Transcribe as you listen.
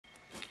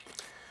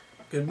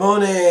Good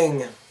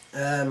morning,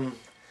 on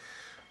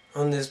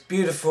this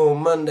beautiful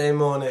Monday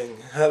morning.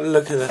 Have a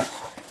look at the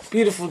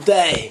beautiful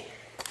day.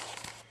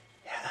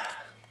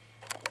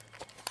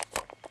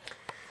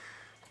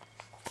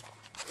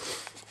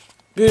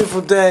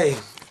 Beautiful day,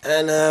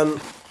 and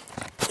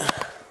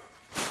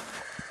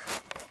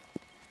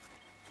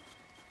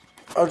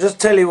I'll just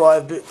tell you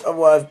what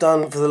I've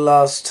done for the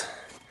last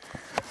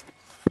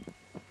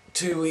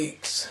 2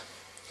 weeks.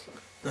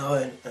 No, I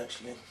won't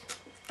actually.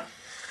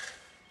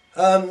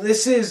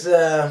 This is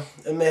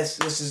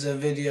This is a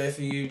video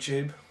for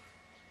YouTube,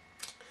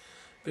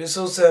 but it's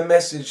also a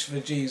message for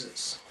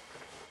Jesus.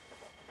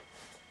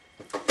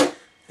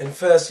 And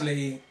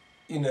firstly,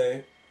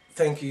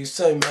 thank you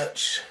so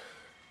much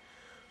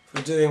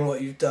for doing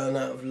what you've done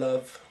out of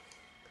love.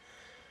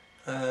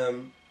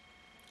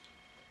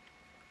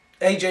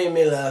 AJ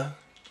Miller,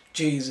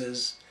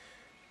 Jesus,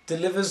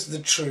 delivers the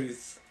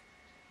truth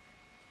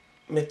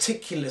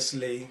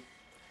meticulously,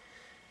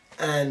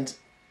 and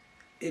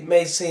it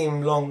may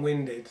seem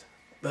long-winded,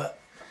 but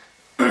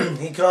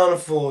he can't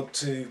afford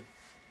to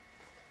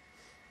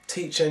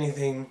teach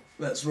anything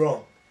that's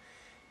wrong.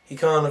 He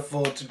can't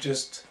afford to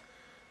just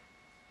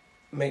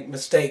make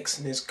mistakes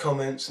in his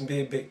comments and be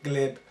a bit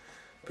glib,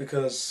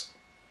 because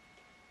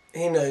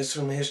he knows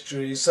from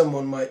history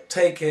someone might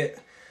take it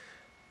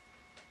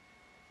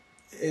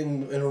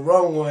in a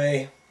wrong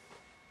way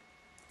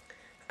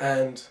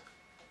and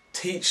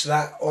teach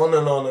that on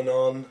and on and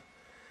on,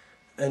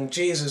 and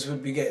Jesus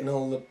would be getting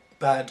all the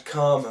bad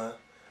karma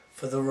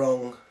for the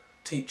wrong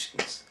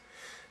teachings.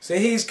 So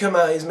he's come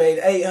out, he's made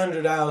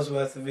 800 hours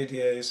worth of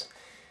videos.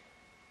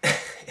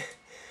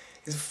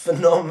 It's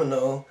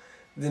phenomenal,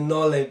 the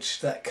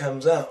knowledge that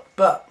comes out.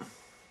 But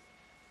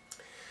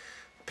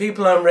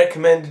people I'm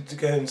recommended to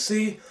go and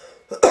see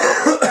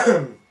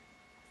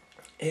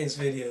his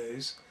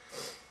videos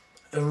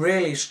are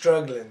really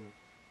struggling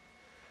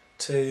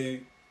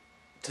to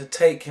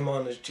take him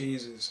on as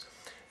Jesus.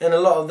 And a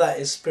lot of that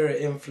is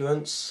spirit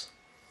influence.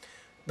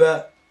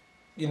 But,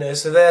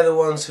 so they're the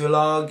ones who'll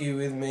argue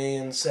with me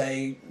and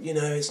say,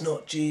 it's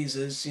not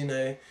Jesus,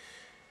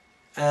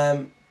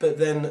 But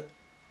then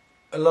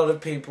a lot of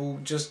people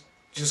just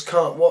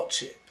can't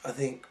watch it, I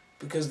think,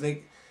 because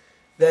they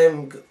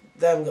haven't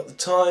got the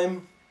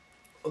time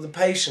or the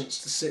patience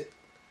to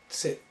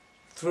sit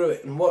through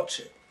it and watch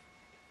it.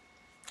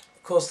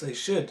 Of course they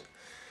should,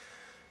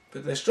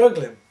 but they're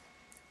struggling.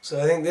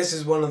 So I think this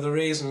is one of the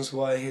reasons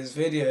why his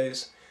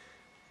videos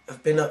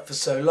have been up for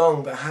so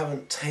long but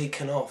haven't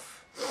taken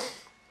off.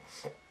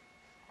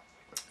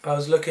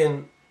 I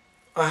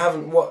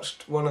haven't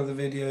watched one of the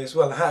videos,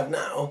 well I have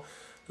now.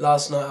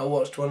 Last night I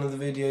watched one of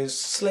the videos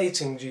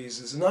slating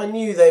Jesus, and I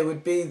knew they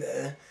would be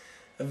there,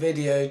 a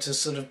video to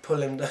sort of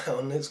pull him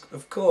down.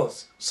 Of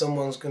course,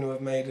 someone's going to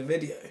have made a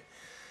video.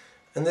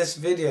 And this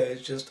video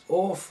is just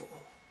awful.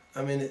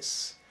 I mean,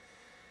 it's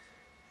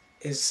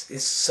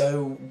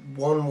so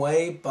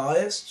one-way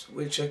biased,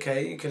 which,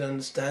 okay, you can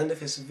understand.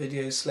 If it's a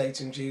video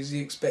slating Jesus,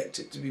 you expect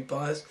it to be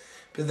biased.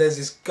 But there's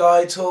this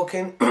guy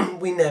talking,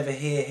 we never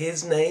hear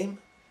his name.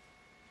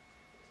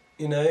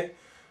 The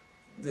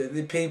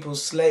people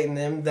slating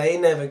him, they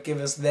never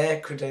give us their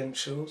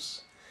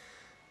credentials.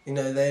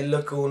 They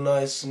look all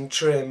nice and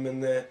trim,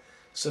 and they're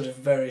sort of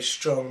very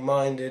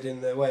strong-minded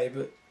in their way,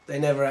 but they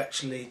never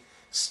actually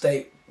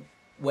state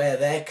where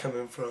they're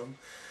coming from.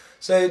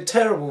 So,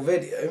 terrible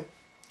video.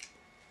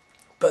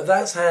 But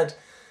that's had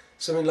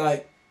something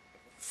like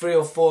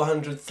 300,000 or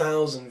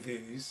 400,000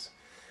 views.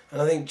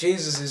 And I think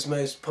Jesus'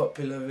 most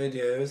popular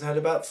video has had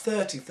about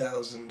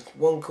 30,000.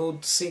 One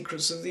called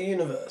Secrets of the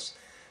Universe.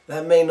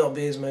 That may not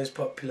be his most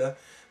popular,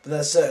 but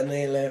that's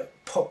certainly a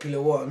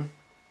popular one.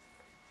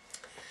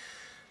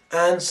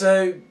 And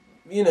so,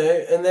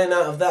 and then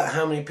out of that,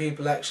 how many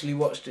people actually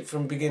watched it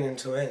from beginning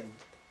to end?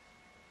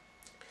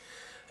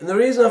 And the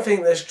reason I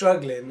think they're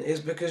struggling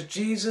is because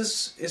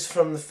Jesus is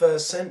from the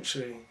 1st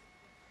century.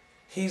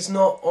 He's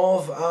not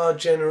of our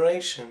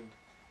generation.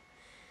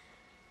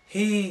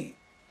 He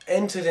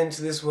entered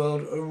into this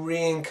world a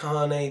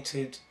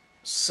reincarnated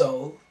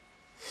soul.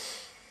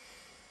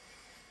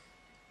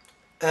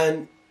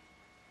 And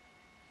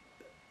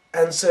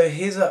so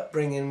his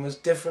upbringing was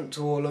different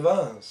to all of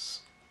ours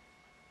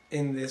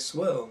in this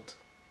world.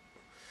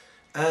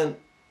 And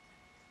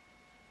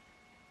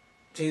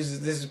this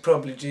is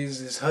probably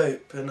Jesus'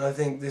 hope, and I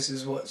think this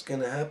is what's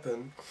going to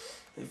happen,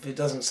 if it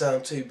doesn't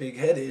sound too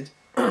big-headed.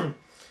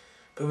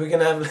 But we're going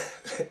to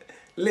have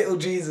little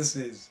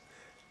Jesuses,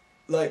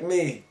 like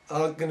me,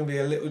 are going to be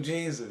a little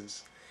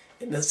Jesus,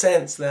 in the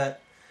sense that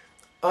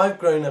I've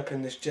grown up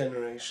in this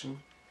generation.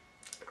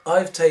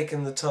 I've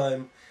taken the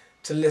time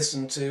to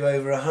listen to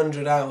over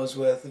 100 hours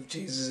worth of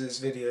Jesus'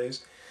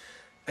 videos,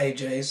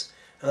 AJ's,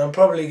 and I'm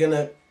probably going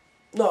to,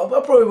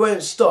 I probably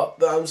won't stop,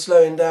 but I'm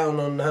slowing down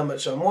on how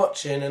much I'm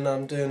watching, and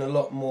I'm doing a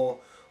lot more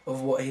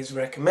of what he's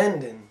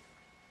recommending.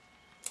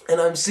 And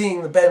I'm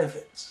seeing the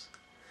benefits.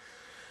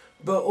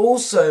 But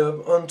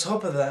also, on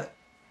top of that,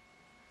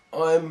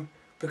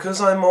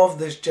 because I'm of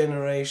this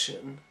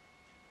generation,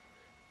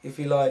 if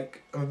you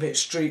like, I'm a bit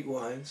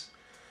streetwise,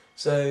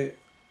 so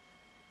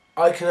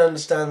I can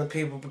understand the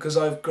people because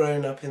I've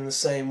grown up in the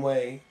same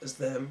way as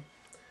them.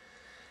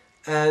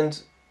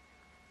 And,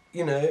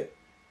 you know,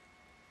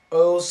 I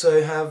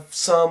also have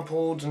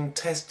sampled and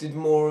tested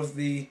more of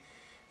the,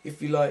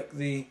 if you like,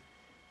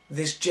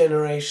 this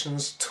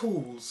generation's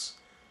tools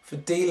for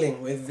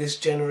dealing with this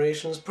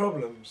generation's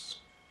problems.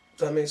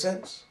 Does that make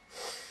sense?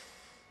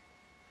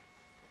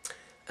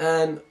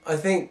 And I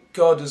think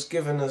God has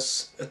given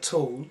us a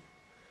tool,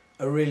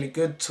 a really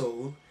good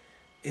tool.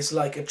 It's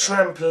like a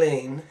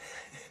trampoline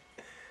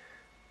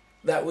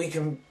that we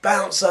can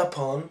bounce up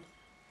on,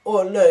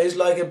 or no, it's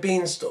like a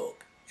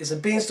beanstalk. It's a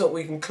beanstalk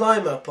we can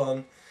climb up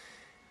on,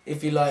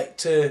 if you like,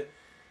 to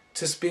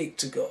speak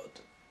to God,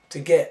 to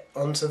get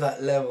onto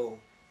that level,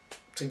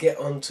 to get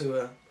onto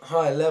a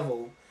higher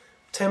level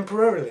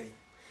temporarily.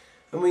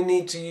 And we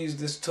need to use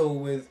this tool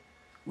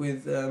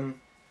with the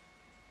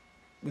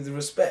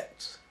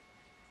respect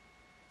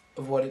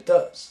of what it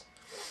does.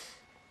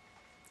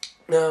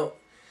 Now,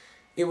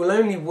 it will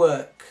only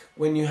work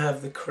when you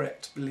have the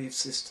correct belief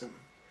system.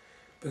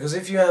 Because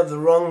if you have the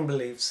wrong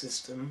belief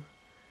system,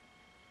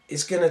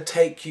 it's going to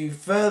take you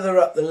further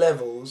up the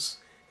levels,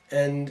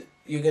 and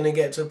you're going to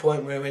get to a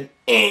point where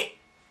it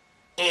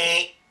went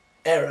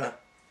error,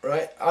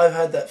 right? I've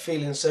had that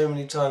feeling so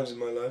many times in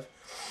my life.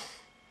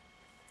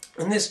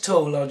 And this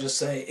tool, I'll just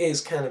say,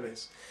 is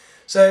cannabis.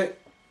 So,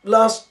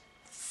 last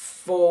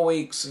 4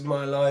 weeks of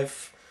my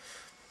life,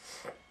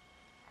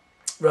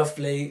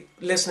 roughly,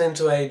 listening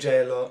to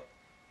AJ a lot,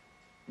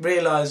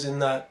 realising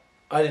that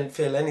I didn't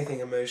feel anything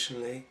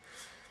emotionally.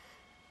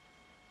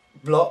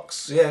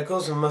 Blocks, yeah, of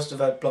course I must have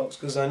had blocks,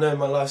 because I know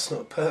my life's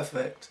not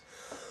perfect.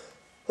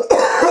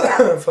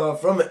 Far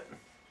from it.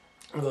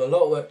 I've got a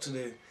lot of work to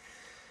do.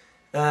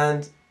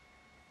 And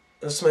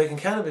I was smoking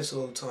cannabis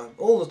all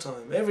the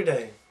time, every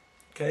day.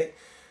 Okay?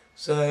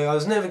 So I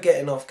was never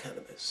getting off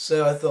cannabis.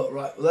 So I thought,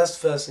 right, well, that's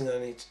the first thing I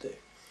need to do.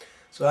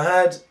 So I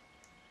had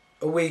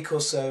a week or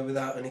so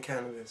without any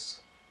cannabis.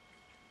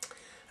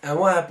 And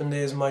what happened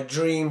is my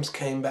dreams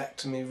came back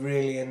to me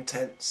really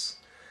intense.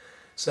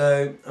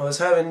 So I was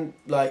having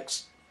like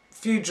a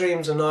few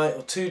dreams a night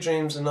or 2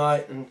 dreams a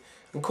night, and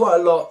quite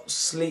a lot of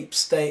sleep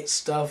state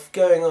stuff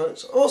going on.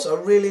 So also,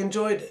 I really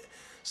enjoyed it.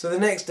 So the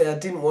next day I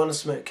didn't want to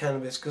smoke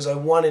cannabis because I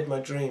wanted my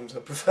dreams. I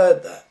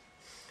preferred that.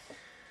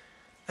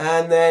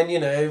 And then, you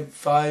know,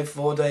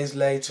 4 days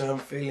later I'm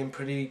feeling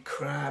pretty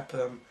crap.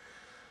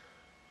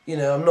 You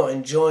know, I'm not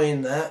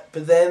enjoying that.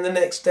 But then the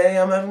next day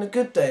I'm having a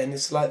good day, and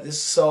it's like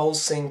this soul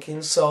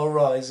sinking, soul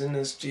rising,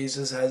 as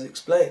Jesus has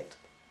explained.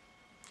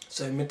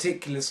 So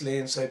meticulously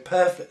and so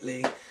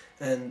perfectly,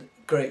 and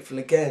grateful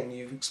again,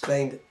 you've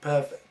explained it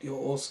perfect. You're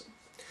awesome.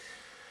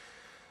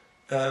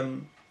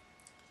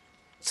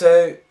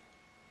 So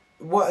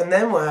what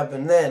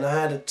happened then? I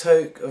had a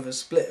toke of a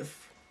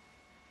spliff,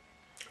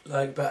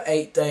 like about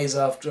 8 days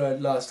after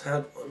I'd last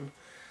had one,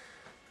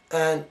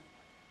 and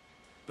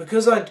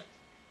because I'd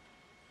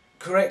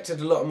corrected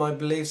a lot of my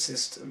belief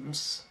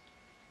systems,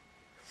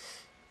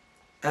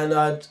 and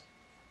I'd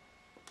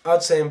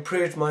say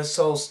improved my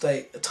soul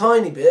state a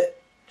tiny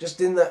bit, just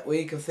in that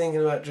week of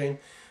thinking about dream.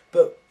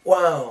 But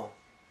wow,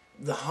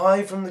 the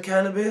high from the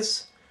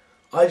cannabis,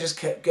 I just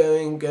kept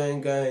going,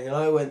 and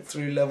I went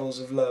through levels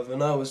of love,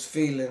 and I was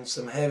feeling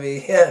some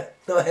heavy,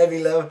 not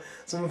heavy love,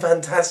 some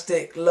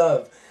fantastic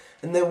love.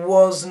 And there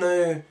was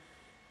no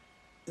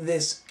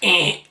this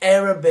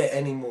error bit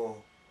anymore,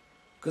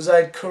 because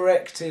I'd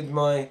corrected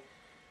my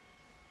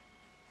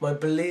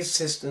belief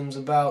systems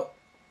about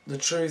the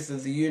truth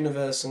of the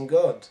universe and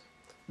God,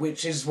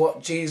 which is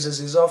what Jesus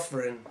is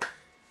offering,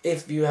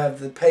 if you have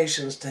the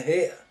patience to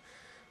hear,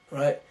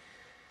 right?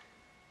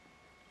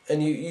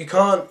 And you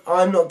can't,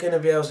 I'm not going to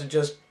be able to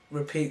just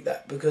repeat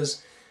that,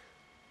 because,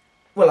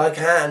 well, I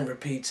can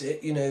repeat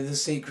it, you know, the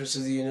secrets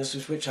of the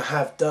universe, which I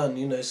have done,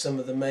 you know, some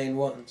of the main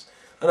ones.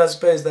 And I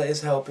suppose that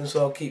is helping, so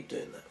I'll keep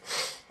doing that.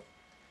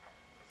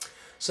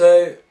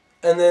 So,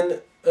 and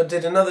then I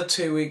did another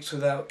 2 weeks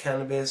without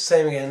cannabis,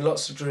 same again,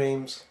 lots of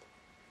dreams.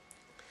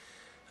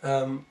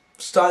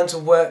 Starting to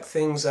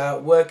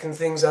working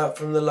things out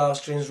from the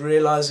last dreams,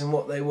 realising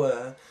what they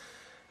were.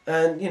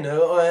 And, you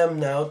know, I am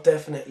now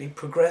definitely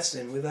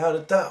progressing, without a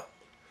doubt.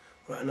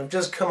 Right, and I've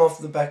just come off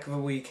the back of a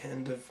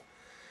weekend of,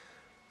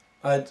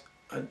 I'd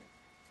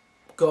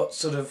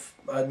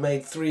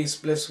made 3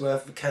 spliffs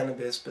worth of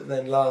cannabis, but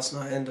then last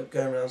night I ended up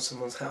going around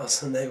someone's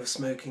house and they were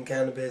smoking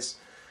cannabis.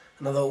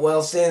 And I thought,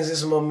 well, seeing as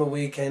this is on my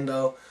weekend,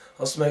 I'll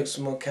smoke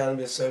some more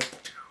cannabis. So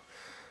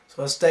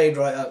I stayed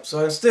right up.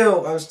 So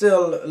I'm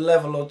still a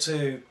level or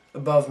 2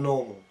 above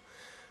normal.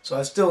 So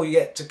I still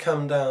yet to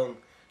come down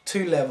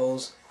 2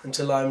 levels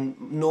until I'm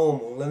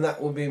normal, and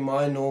that will be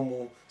my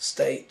normal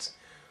state,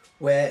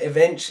 where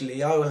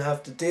eventually I will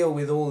have to deal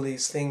with all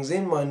these things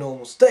in my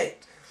normal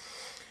state.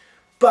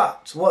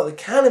 But what the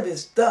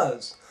cannabis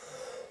does,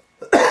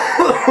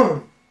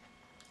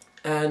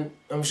 and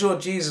I'm sure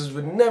Jesus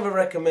would never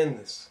recommend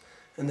this,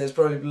 and there's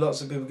probably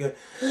lots of people going,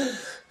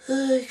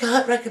 you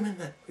can't recommend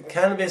that. But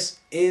cannabis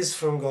is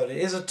from God. It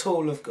is a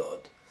tool of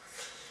God.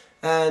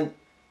 And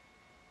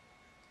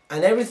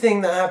And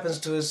everything that happens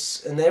to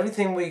us and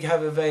everything we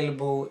have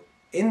available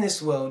in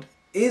this world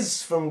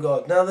is from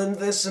God. Now then,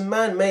 there's some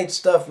man-made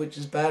stuff which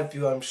is bad for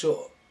you, I'm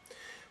sure.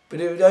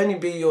 But it would only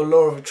be your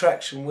law of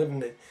attraction,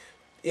 wouldn't it?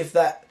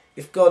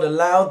 If God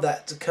allowed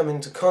that to come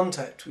into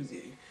contact with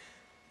you,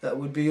 that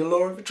would be your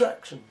law of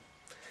attraction.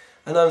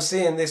 And I'm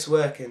seeing this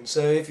working.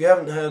 So if you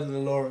haven't heard of the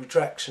law of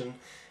attraction,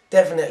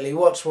 definitely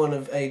watch one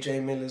of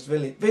AJ Miller's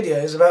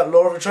videos about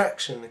law of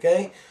attraction,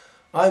 okay?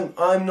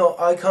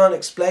 I can't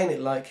explain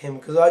it like him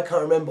because I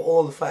can't remember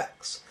all the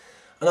facts.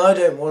 And I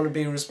don't want to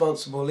be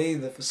responsible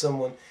either for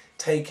someone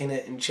taking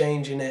it and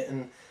changing it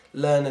and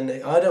learning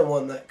it. I don't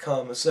want that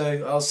karma.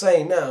 So I'll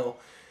say now,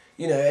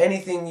 you know,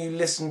 anything you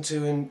listen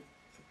to and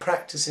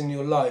practice in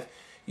your life,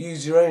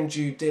 use your own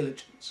due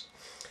diligence.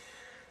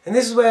 And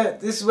this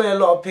is where a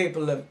lot of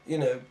people have, you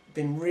know,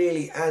 been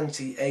really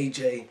anti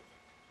AJ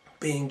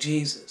being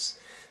Jesus.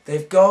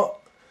 They've got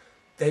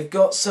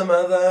some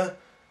other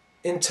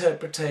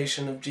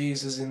interpretation of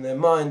Jesus in their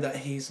mind that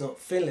he's not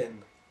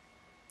filling.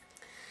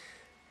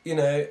 You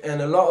know,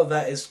 and a lot of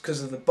that is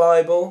because of the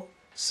Bible,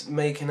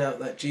 making out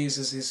that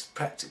Jesus is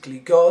practically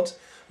God.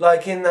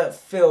 Like in that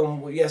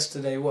film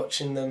yesterday,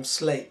 watching them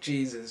slate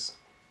Jesus.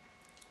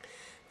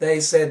 They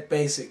said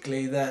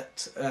basically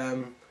that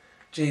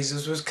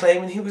Jesus was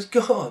claiming he was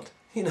God.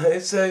 You know,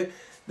 so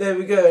there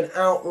we go, an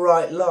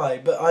outright lie.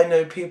 But I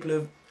know people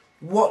have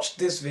watched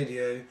this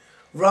video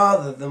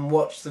rather than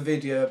watch the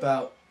video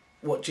about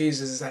what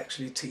Jesus is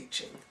actually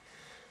teaching.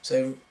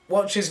 So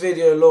watch his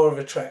video, Law of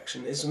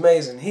Attraction. It's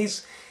amazing.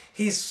 He's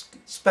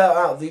spelled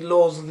out the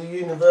laws of the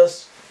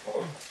universe,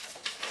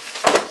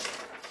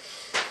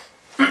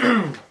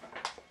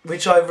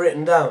 which I've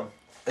written down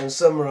and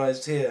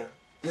summarised here.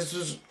 I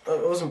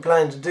wasn't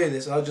planning to do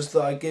this. I just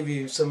thought I'd give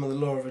you some of the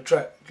laws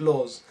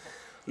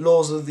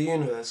of the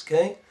universe.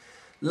 Okay,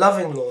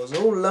 loving laws,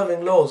 all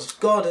loving laws.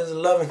 God is a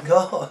loving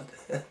God,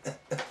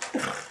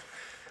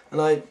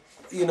 and I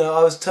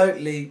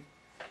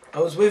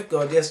was with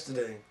God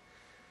yesterday.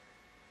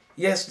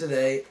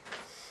 Yesterday,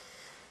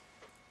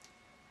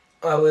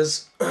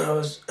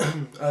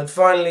 I'd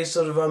finally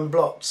sort of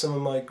unblocked some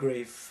of my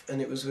grief,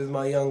 and it was with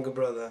my younger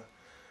brother.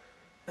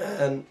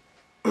 And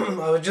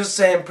I was just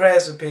saying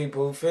prayers for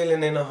people,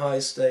 feeling in a high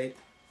state.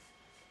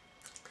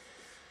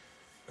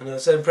 And I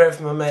said a prayer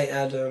for my mate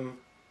Adam.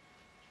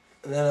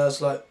 And then I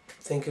was like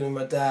thinking of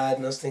my dad,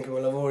 and I was thinking,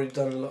 well, I've already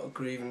done a lot of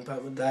grieving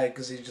about my dad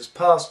because he just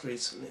passed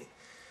recently.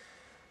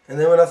 And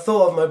then when I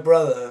thought of my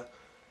brother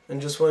and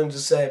just wanted to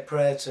say a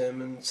prayer to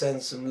him and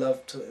send some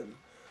love to him,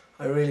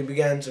 I really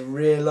began to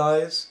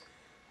realise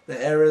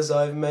the errors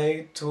I've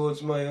made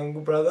towards my younger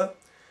brother.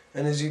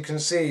 And as you can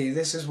see,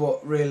 this is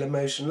what real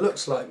emotion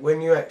looks like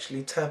when you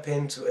actually tap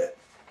into it.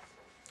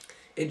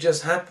 It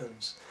just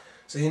happens.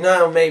 So you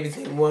now maybe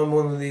think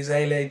one of these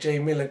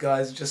AJ Miller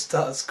guys just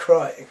starts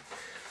crying.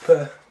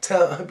 But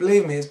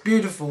believe me, it's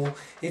beautiful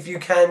if you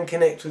can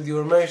connect with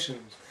your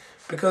emotions.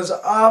 Because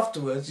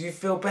afterwards you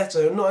feel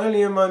better. And not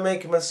only am I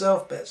making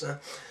myself better,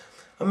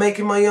 I'm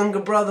making my younger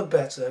brother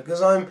better.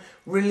 Because I'm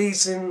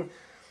releasing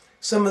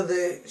some of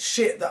the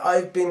shit that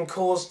I've been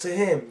caused to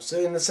him. So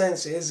in a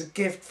sense it is a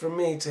gift from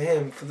me to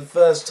him for the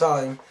first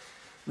time,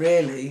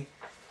 really.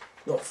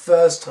 Not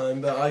first time,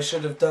 but I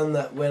should have done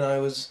that when I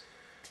was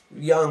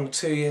young,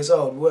 2 years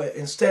old.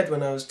 Instead,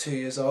 when I was 2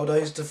 years old, I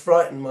used to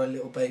frighten my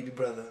little baby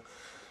brother.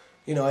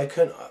 You know,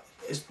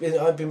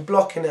 I've been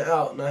blocking it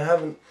out,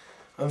 and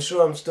I'm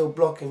sure I'm still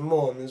blocking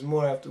more, and there's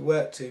more I have to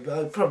work to, but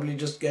I'd probably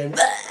just go,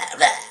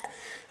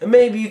 and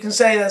maybe you can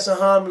say that's a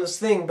harmless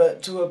thing,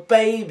 but to a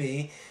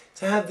baby,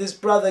 to have this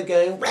brother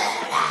going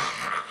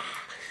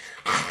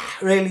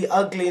really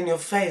ugly in your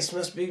face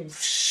must be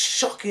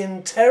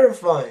shocking,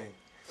 terrifying.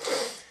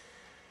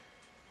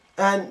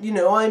 And, you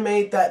know, I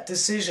made that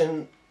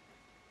decision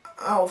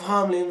out of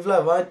harmony and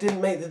love. I didn't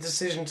make the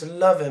decision to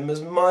love him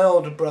as my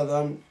older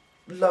brother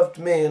loved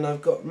me, and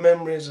I've got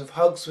memories of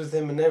hugs with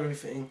him and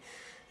everything.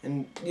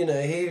 And, you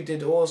know, he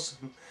did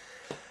awesome.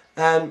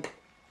 And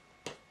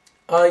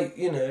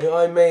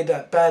I made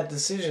that bad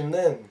decision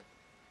then.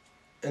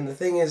 And the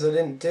thing is, I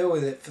didn't deal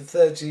with it for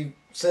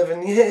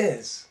 37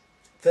 years,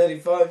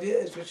 35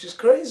 years, which is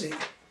crazy.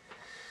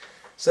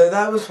 So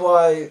that was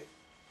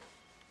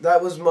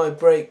my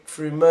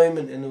breakthrough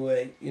moment in a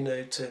way, you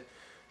know, to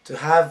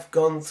have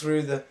gone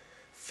through the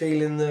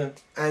feeling the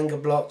anger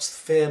blocks, the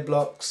fear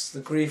blocks, the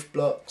grief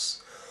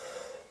blocks.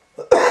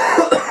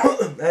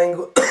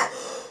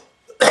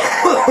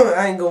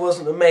 Anger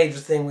wasn't a major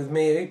thing with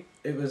me.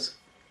 It was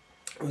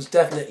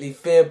definitely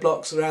fear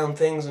blocks around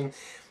things, and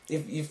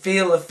if you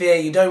feel the fear,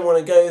 you don't want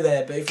to go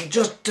there. But if you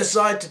just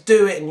decide to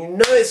do it and you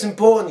know it's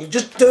important, you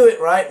just do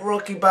it, right?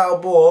 Rocky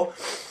Balboa.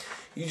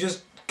 You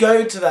just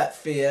go to that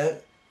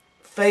fear,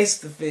 face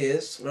the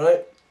fears,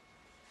 right?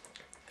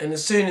 And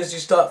as soon as you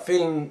start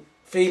feeling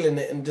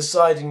it and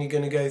deciding you're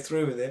going to go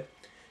through with it,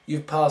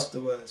 you've passed the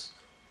worst.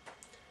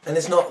 And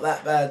it's not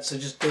that bad, so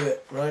just do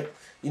it, right?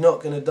 You're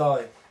not going to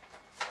die.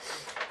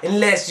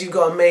 Unless you've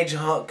got a major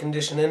heart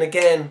condition. And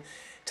again,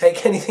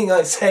 take anything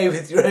I say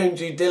with your own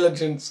due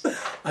diligence.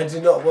 I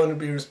do not want to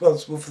be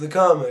responsible for the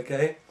karma,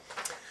 okay?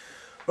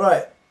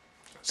 Right,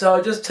 so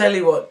I'll just tell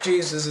you what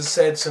Jesus has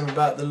said some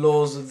about the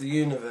laws of the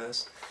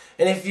universe.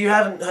 And if you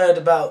haven't heard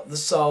about the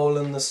soul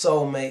and the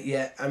soulmate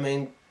yet, I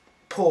mean,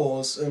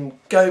 pause and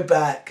go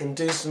back and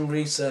do some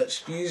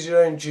research. Use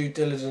your own due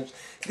diligence.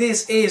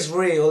 This is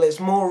real. It's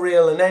more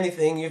real than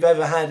anything you've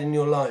ever had in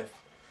your life.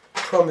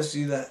 I promise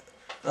you that.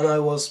 And I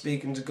was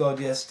speaking to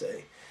God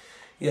yesterday.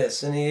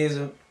 Yes, and he is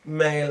a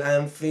male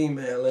and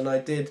female, and I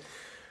did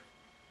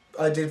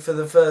for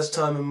the first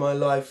time in my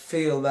life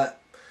feel that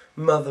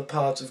mother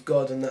part of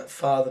God and that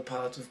father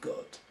part of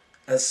God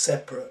as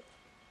separate.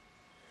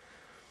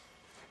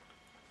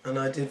 And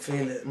I did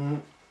feel it,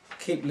 and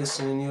keep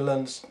listening,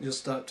 you'll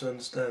start to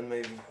understand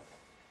maybe.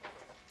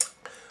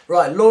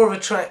 Right, law of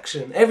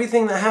attraction.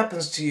 Everything that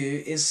happens to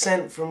you is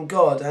sent from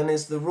God and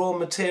is the raw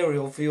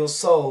material for your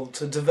soul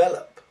to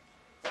develop.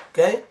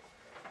 Okay?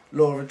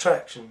 Law of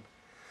attraction.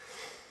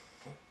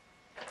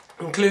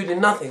 Including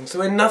nothing. So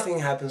when nothing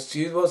happens to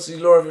you, what's the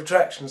law of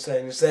attraction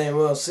saying? It's saying,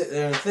 well, sit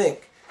there and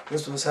think.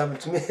 This is what's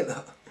happened to me a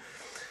lot.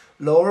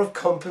 Law of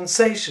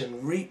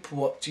compensation. Reap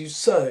what you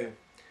sow.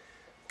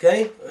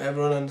 Okay?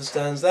 Everyone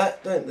understands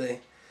that, don't they?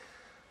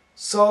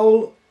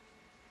 Soul.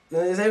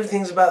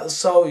 Everything's about the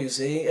soul, you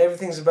see.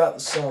 Everything's about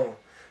the soul.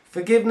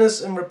 Forgiveness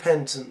and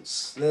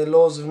repentance. They're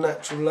laws of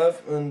natural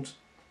love and,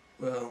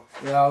 well,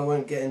 yeah, I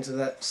won't get into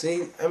that.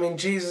 See, I mean,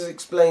 Jesus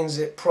explains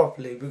it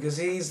properly because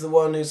he's the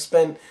one who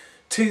spent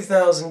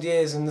 2,000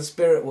 years in the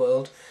spirit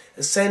world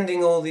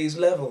ascending all these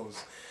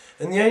levels.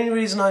 And the only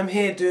reason I'm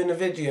here doing a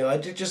video, I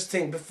did just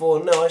think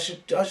before, no, I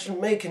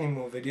shouldn't make any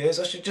more videos.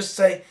 I should just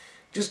say,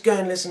 just go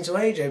and listen to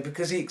AJ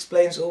because he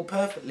explains it all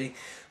perfectly.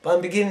 But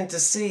I'm beginning to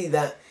see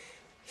that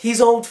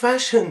he's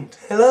old-fashioned.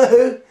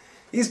 Hello?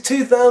 He's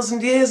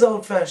 2,000 years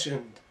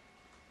old-fashioned.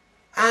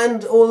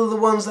 And all of the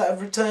ones that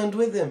have returned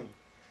with him.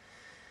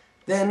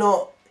 They're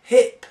not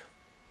hip.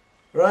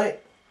 Right?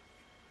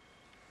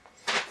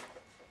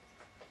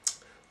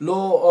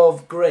 Law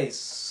of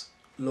grace.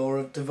 Law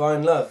of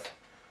divine love.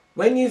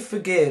 When you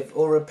forgive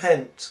or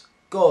repent,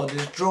 God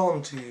is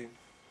drawn to you.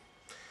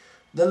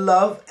 The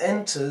love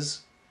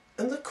enters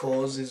and the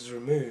cause is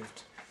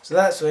removed. So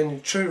that's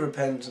when true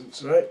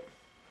repentance, right?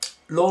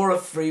 Law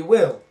of free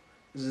will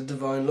is a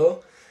divine law.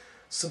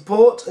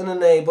 Support and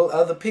enable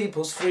other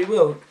people's free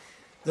will.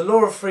 The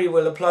law of free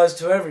will applies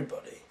to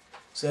everybody.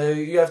 So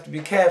you have to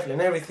be careful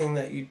in everything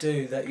that you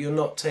do that you're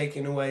not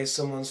taking away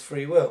someone's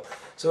free will.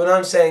 So when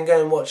I'm saying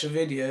go and watch a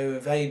video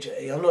of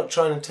AJ, I'm not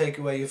trying to take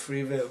away your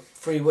free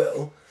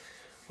will.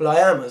 Well,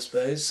 I am, I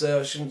suppose, so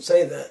I shouldn't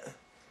say that.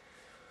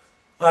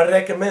 I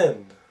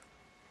recommend,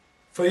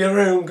 for your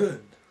own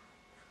good,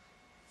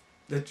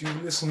 that you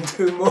listen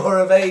to more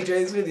of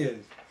AJ's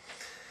videos.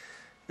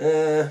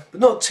 But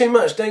not too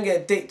much. Don't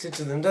get addicted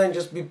to them. Don't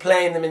just be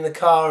playing them in the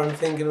car and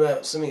thinking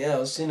about something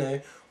else, you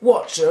know.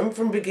 Watch them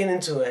from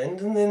beginning to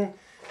end and then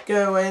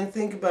go away and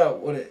think about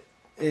what it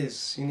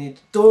is you need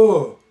to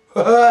do.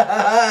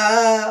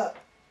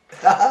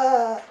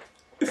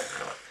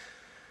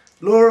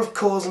 Law of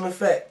cause and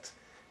effect.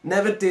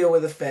 Never deal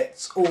with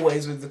effects,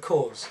 always with the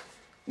cause.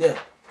 Yeah.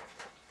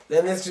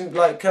 Then this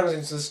like comes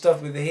into the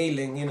stuff with the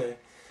healing, you know.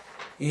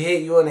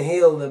 You want to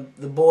heal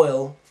the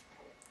boil.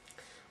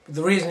 But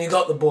the reason you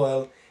got the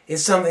boil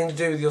is something to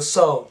do with your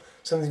soul.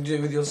 Something to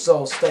do with your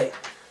soul state.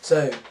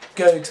 So,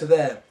 go to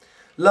there.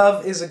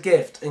 Love is a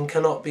gift and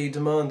cannot be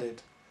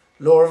demanded.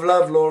 Law of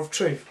love, law of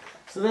truth.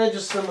 So they're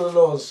just some of the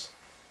laws.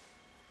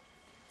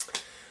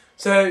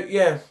 So,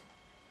 yeah.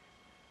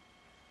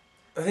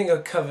 I think I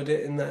covered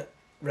it in that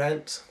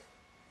rant.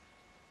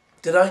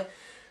 Did I?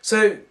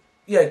 So,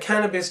 yeah,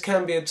 cannabis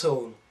can be a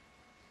tool.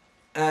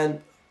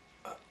 And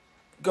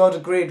God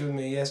agreed with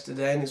me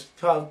yesterday, and it's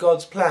part of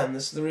God's plan.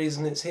 That's the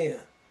reason it's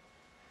here.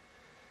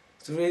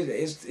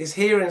 It's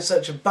here in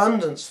such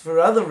abundance for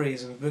other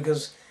reasons,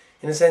 because,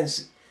 in a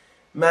sense,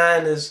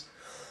 man has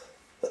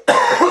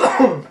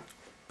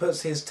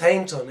puts his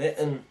taint on it,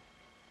 and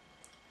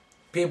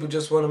people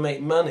just want to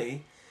make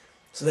money,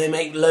 so they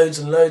make loads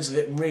and loads of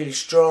it, and really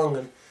strong,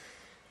 and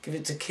give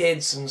it to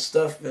kids and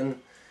stuff, and,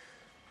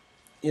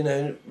 you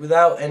know,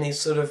 without any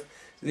sort of...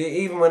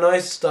 Even when I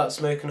started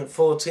smoking at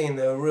 14,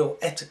 there were real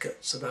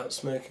etiquettes about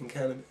smoking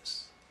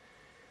cannabis.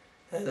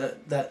 And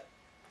I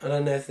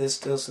don't know if there's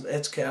still some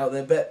etiquette out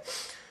there, but...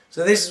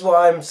 So this is what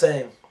I'm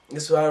saying.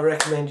 This is why I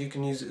recommend you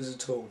can use it as a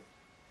tool.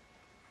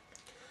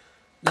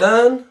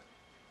 Learn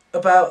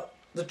about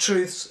the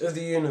truths of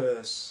the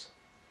universe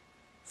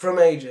from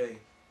AJ.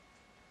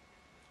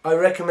 I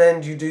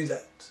recommend you do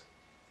that.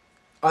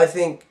 I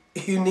think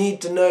you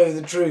need to know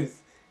the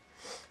truth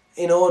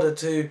in order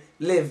to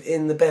live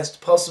in the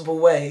best possible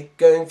way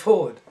going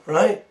forward,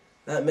 right?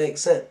 That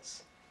makes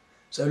sense.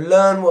 So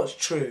learn what's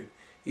true.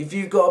 If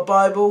you've got a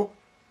Bible,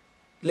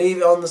 leave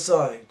it on the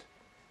side.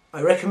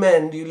 I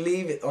recommend you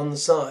leave it on the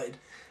side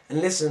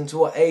and listen to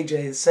what AJ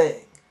is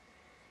saying.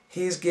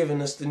 He's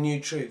given us the new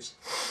truths.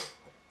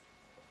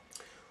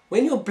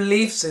 When your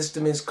belief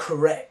system is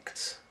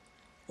correct,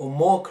 or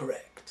more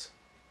correct,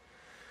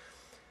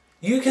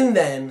 you can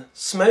then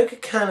smoke a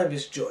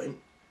cannabis joint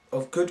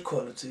of good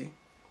quality,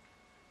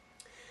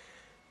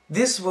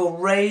 This will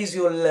raise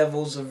your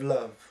levels of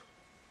love.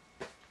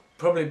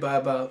 Probably by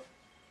about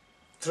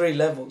 3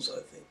 levels, I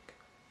think.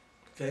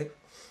 Okay?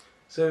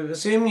 So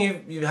assume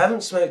you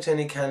haven't smoked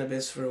any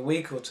cannabis for a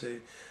week or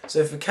 2.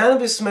 So for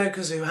cannabis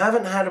smokers who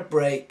haven't had a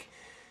break,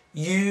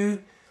 I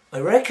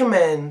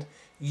recommend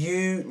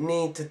you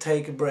need to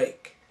take a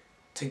break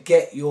to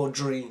get your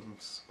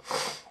dreams.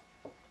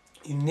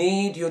 You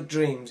need your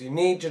dreams. You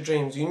need your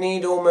dreams. You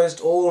need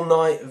almost all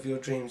night of your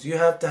dreams. You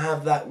have to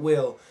have that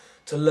will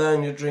to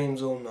learn your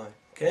dreams all night.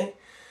 Okay?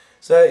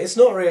 So it's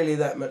not really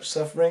that much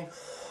suffering.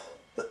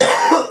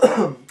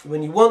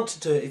 When you want to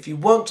do it, if you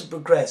want to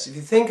progress, if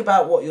you think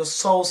about what your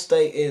soul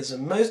state is,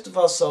 and most of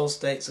our soul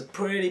states are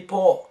pretty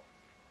poor.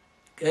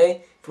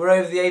 Okay? If we're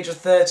over the age of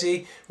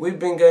 30, we've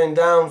been going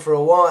down for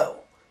a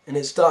while, and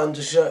it's starting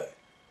to show.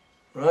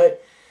 Right?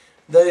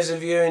 Those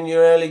of you in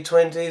your early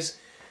 20s,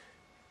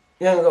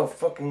 you haven't got a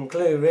fucking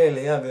clue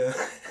really, have you?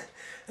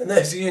 And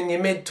those of you in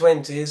your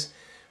mid-20s,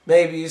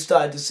 maybe you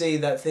started to see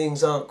that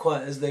things aren't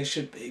quite as they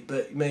should be,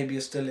 but maybe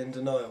you're still in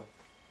denial.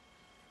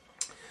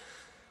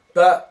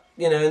 But,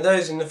 you know, in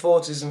those in the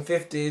 40s and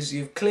 50s,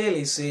 you've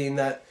clearly seen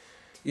that,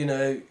 you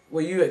know,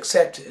 well, you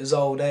accept it as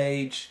old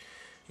age.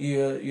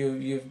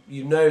 You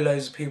know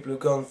loads of people have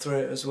gone through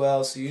it as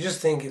well, so you just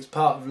think it's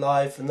part of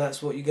life and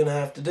that's what you're going to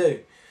have to do.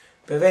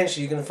 But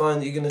eventually you're going to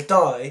find that you're going to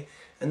die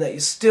and that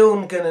you're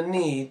still going to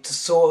need to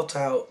sort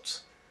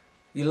out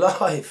your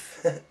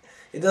life.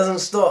 It doesn't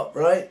stop,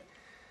 right?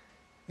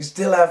 You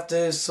still have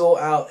to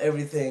sort out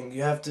everything.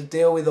 You have to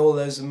deal with all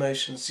those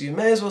emotions. So you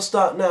may as well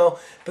start now,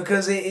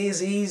 because it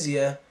is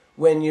easier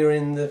when you're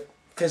in the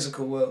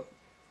physical world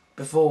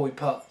before we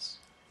pass.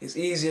 It's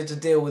easier to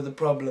deal with the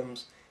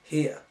problems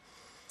here.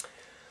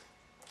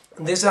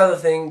 And this other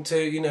thing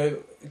too, you know,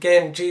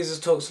 again, Jesus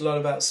talks a lot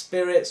about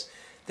spirits.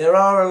 There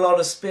are a lot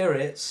of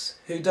spirits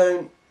who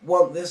don't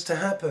want this to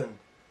happen.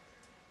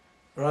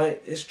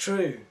 Right? It's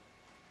true.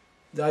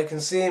 I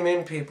can see them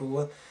in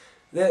people.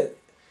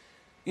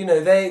 You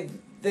know,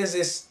 there's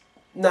this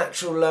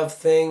natural love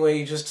thing where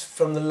you just,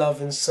 from the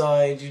love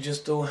inside, you're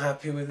just all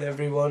happy with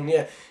everyone.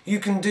 Yeah, you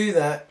can do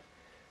that,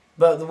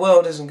 but the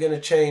world isn't going to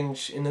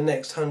change in the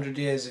next 100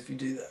 years if you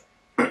do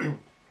that.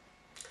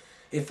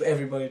 If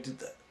everybody did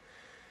that.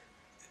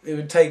 It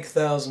would take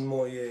 1,000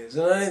 more years,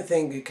 and I don't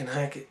think it can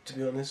hack it, to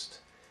be honest.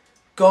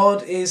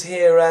 God is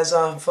here as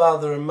our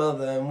father and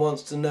mother and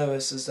wants to know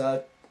us as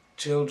our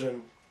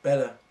children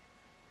better.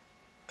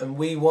 And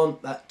we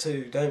want that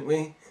too, don't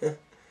we?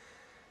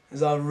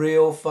 As our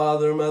real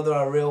father and mother,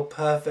 our real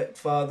perfect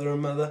father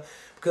and mother.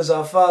 Because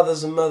our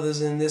fathers and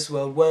mothers in this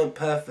world weren't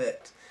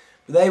perfect.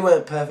 But they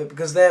weren't perfect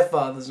because their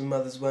fathers and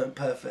mothers weren't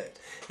perfect.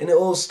 And it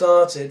all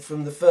started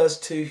from the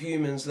first 2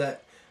 humans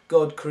that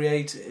God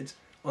created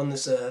on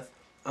this earth,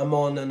 a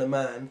mon and a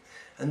man.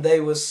 And they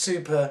were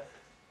super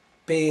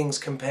beings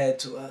compared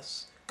to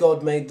us.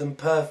 God made them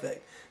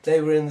perfect. They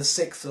were in the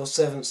 6th or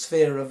 7th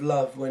sphere of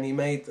love when he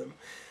made them.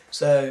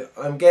 So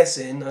I'm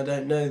guessing, I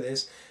don't know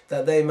this,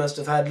 that they must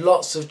have had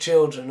lots of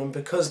children, and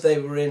because they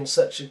were in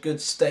such a good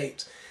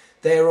state,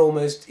 they're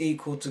almost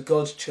equal to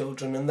God's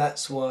children, and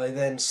that's why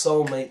then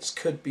soulmates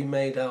could be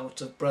made out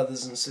of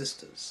brothers and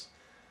sisters.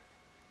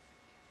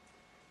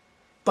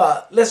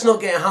 But let's not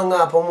get hung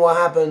up on what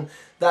happened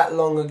that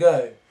long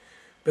ago,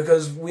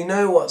 because we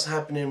know what's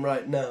happening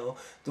right now.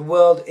 The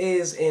world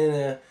is in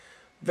a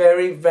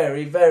very,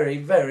 very, very,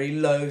 very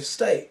low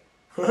state,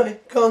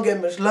 right? Can't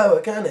get much lower,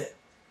 can it?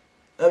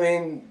 I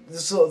mean, the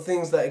sort of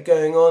things that are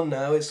going on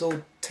now, it's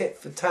all tit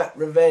for tat,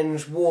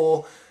 revenge,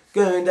 war,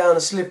 going down a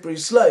slippery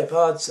slope,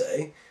 I'd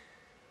say.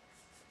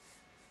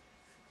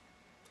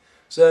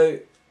 So,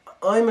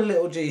 I'm a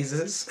little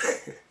Jesus,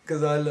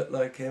 because I look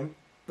like him,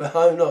 but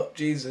I'm not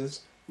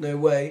Jesus, no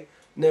way.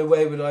 No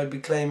way would I be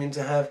claiming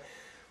to have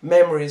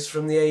memories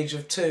from the age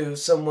of 2 of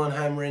someone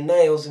hammering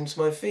nails into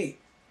my feet.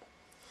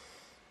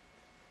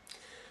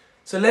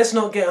 So let's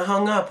not get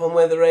hung up on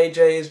whether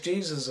AJ is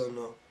Jesus or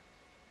not.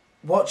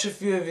 Watch a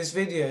few of his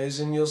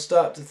videos and you'll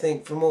start to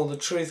think, from all the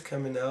truth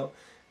coming out,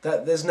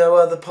 that there's no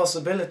other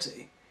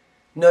possibility.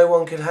 No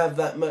one could have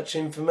that much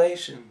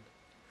information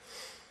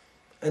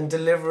and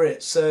deliver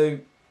it so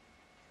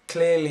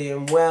clearly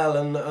and well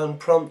and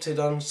unprompted,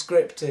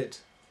 unscripted.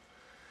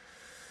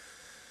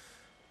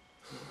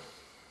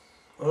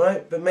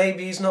 Alright, but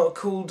maybe he's not a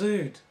cool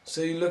dude.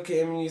 So you look at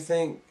him and you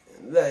think,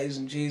 that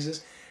isn't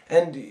Jesus.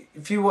 And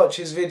if you watch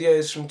his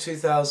videos from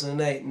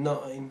 2008 and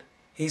 2009,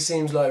 he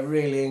seems like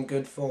really in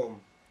good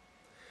form.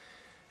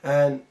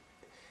 And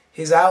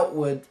his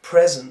outward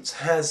presence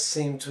has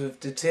seemed to have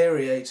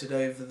deteriorated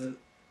over the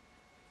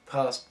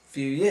past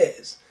few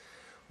years.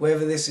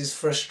 Whether this is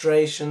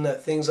frustration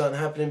that things aren't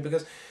happening,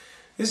 because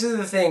this is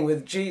the thing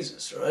with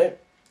Jesus, right?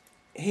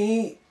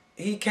 He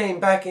came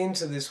back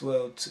into this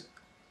world.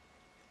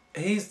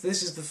 This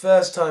is the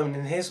first time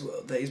in his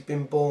world that he's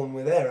been born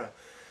with error.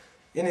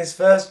 In his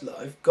first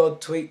life,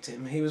 God tweaked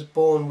him. He was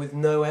born with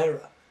no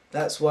error.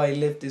 That's why he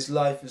lived his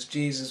life as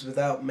Jesus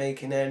without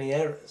making any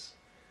errors.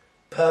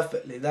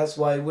 Perfectly. That's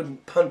why he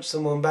wouldn't punch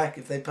someone back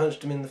if they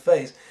punched him in the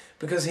face.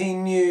 Because he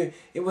knew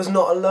it was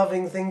not a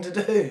loving thing to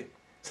do.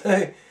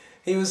 So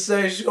he was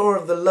so sure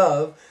of the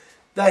love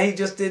that he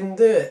just didn't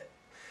do it.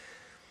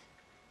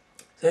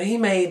 So he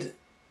made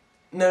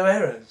no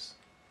errors.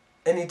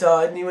 And he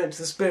died and he went to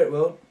the spirit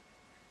world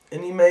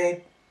and he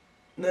made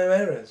no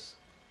errors.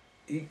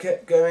 He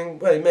kept going,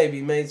 well, maybe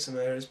he made some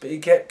errors, but he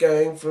kept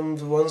going from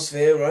the one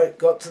sphere, right?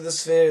 Got to the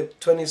sphere,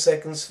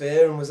 22nd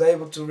sphere, and was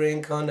able to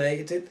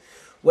reincarnate it.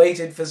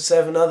 Waited for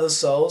 7 other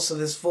souls, so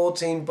there's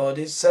 14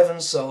 bodies, 7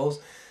 souls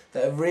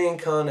that have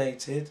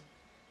reincarnated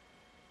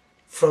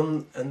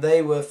from, and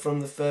they were from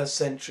the 1st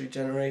century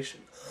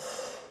generation.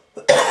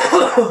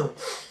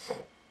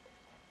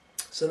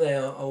 So they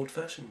are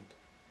old-fashioned.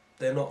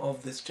 They're not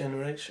of this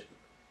generation.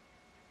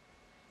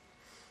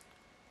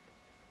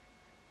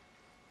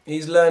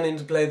 He's learning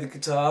to play the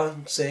guitar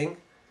and sing.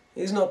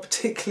 He's not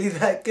particularly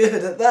that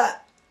good at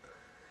that.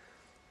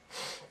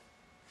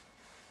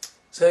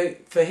 So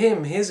for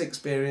him, his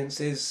experience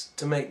is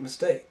to make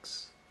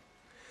mistakes.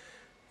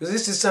 Because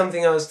this is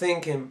something I was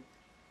thinking,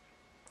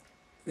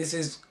 this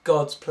is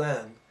God's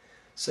plan.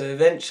 So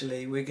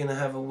eventually we're going to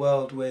have a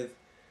world with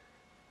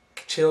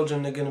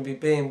children are going to be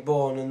being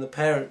born and the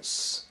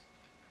parents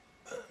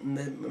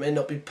may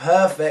not be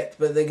perfect,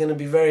 but they're going to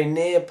be very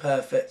near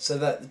perfect, so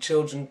that the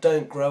children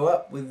don't grow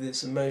up with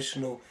this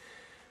emotional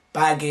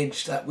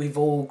baggage that we've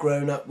all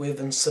grown up with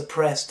and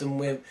suppressed, and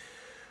we're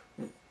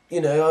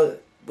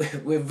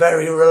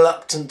very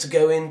reluctant to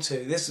go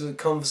into. This is a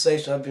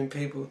conversation I've been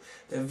people,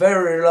 they're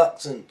very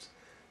reluctant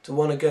to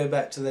want to go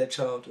back to their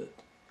childhood.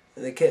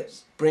 And they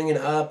kept bringing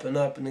it up and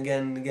up and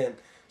again and again.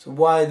 So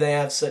why they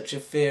have such a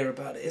fear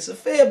about it? It's a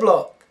fear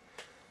block.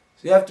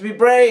 So you have to be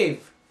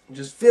brave.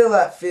 Just feel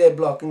that fear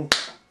block and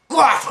go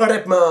after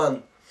it,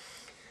 man.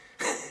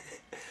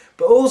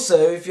 But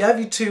also, if you have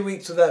your 2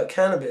 weeks without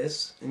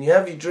cannabis and you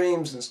have your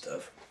dreams and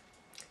stuff,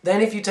 then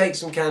if you take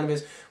some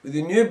cannabis with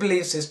your new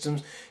belief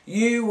systems,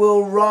 you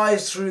will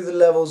rise through the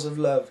levels of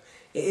love.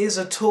 It is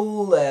a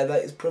tool there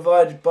that is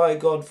provided by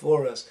God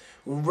for us.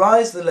 We'll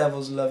rise the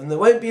levels of love, and there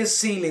won't be a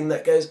ceiling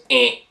that goes,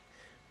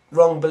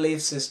 wrong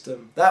belief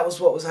system. That was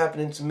what was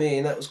happening to me,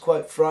 and that was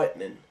quite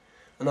frightening.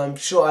 And I'm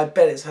sure, I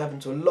bet it's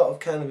happened to a lot of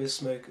cannabis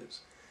smokers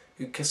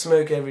who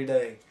smoke every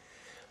day.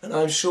 And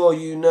I'm sure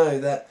you know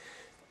that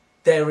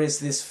there is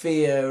this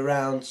fear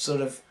around sort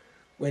of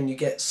when you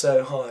get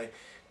so high.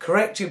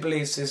 Correct your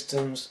belief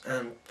systems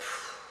and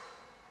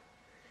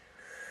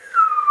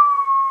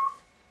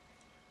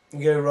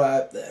you go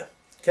right up there.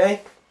 Okay?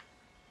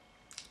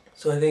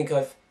 So I think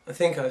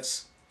I've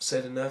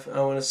said enough. I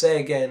want to say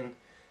again,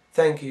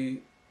 thank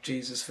you,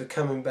 Jesus, for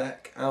coming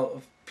back out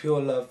of pure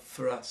love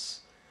for us.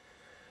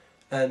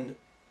 And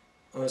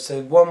I want to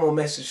say one more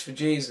message for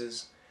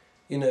Jesus.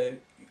 You know,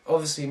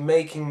 obviously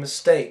making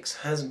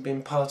mistakes hasn't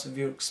been part of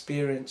your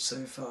experience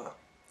so far.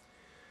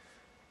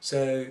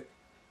 So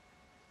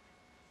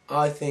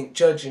I think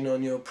judging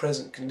on your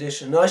present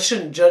condition, I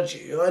shouldn't judge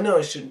you. I know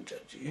I shouldn't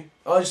judge you.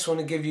 I just want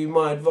to give you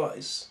my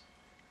advice,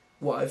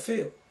 what I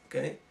feel,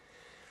 okay?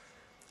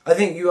 I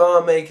think you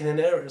are making an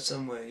error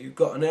somewhere. You've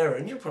got an error,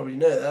 and you probably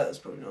know that. That's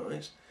probably not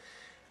nice.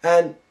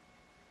 And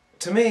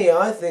to me,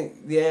 I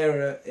think the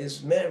error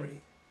is Mary.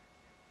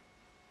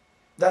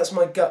 That's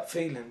my gut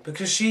feeling,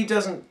 because she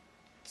doesn't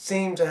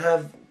seem to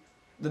have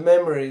the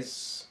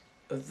memories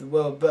of the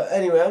world. But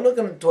anyway, I'm not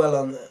going to dwell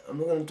on that. I'm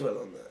not going to dwell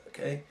on that,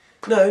 okay?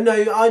 No,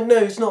 I know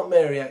it's not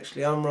Mary,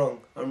 actually. I'm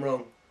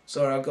wrong.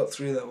 Sorry, I got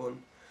through that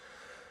one.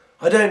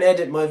 I don't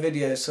edit my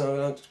videos,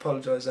 so I have to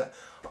apologise that.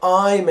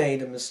 I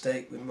made a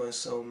mistake with my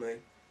soulmate.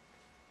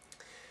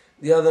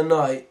 The other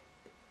night,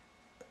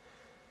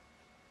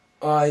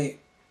 I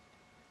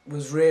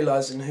was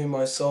realising who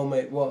my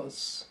soulmate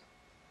was,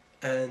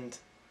 and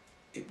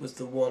it was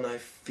the one I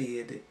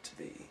feared it to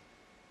be.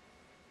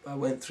 I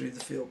went through the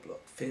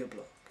fear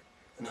block,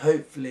 and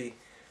hopefully,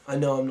 I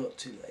know I'm not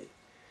too late,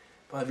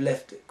 but I've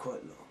left it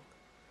quite long.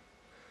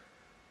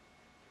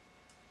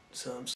 So I'm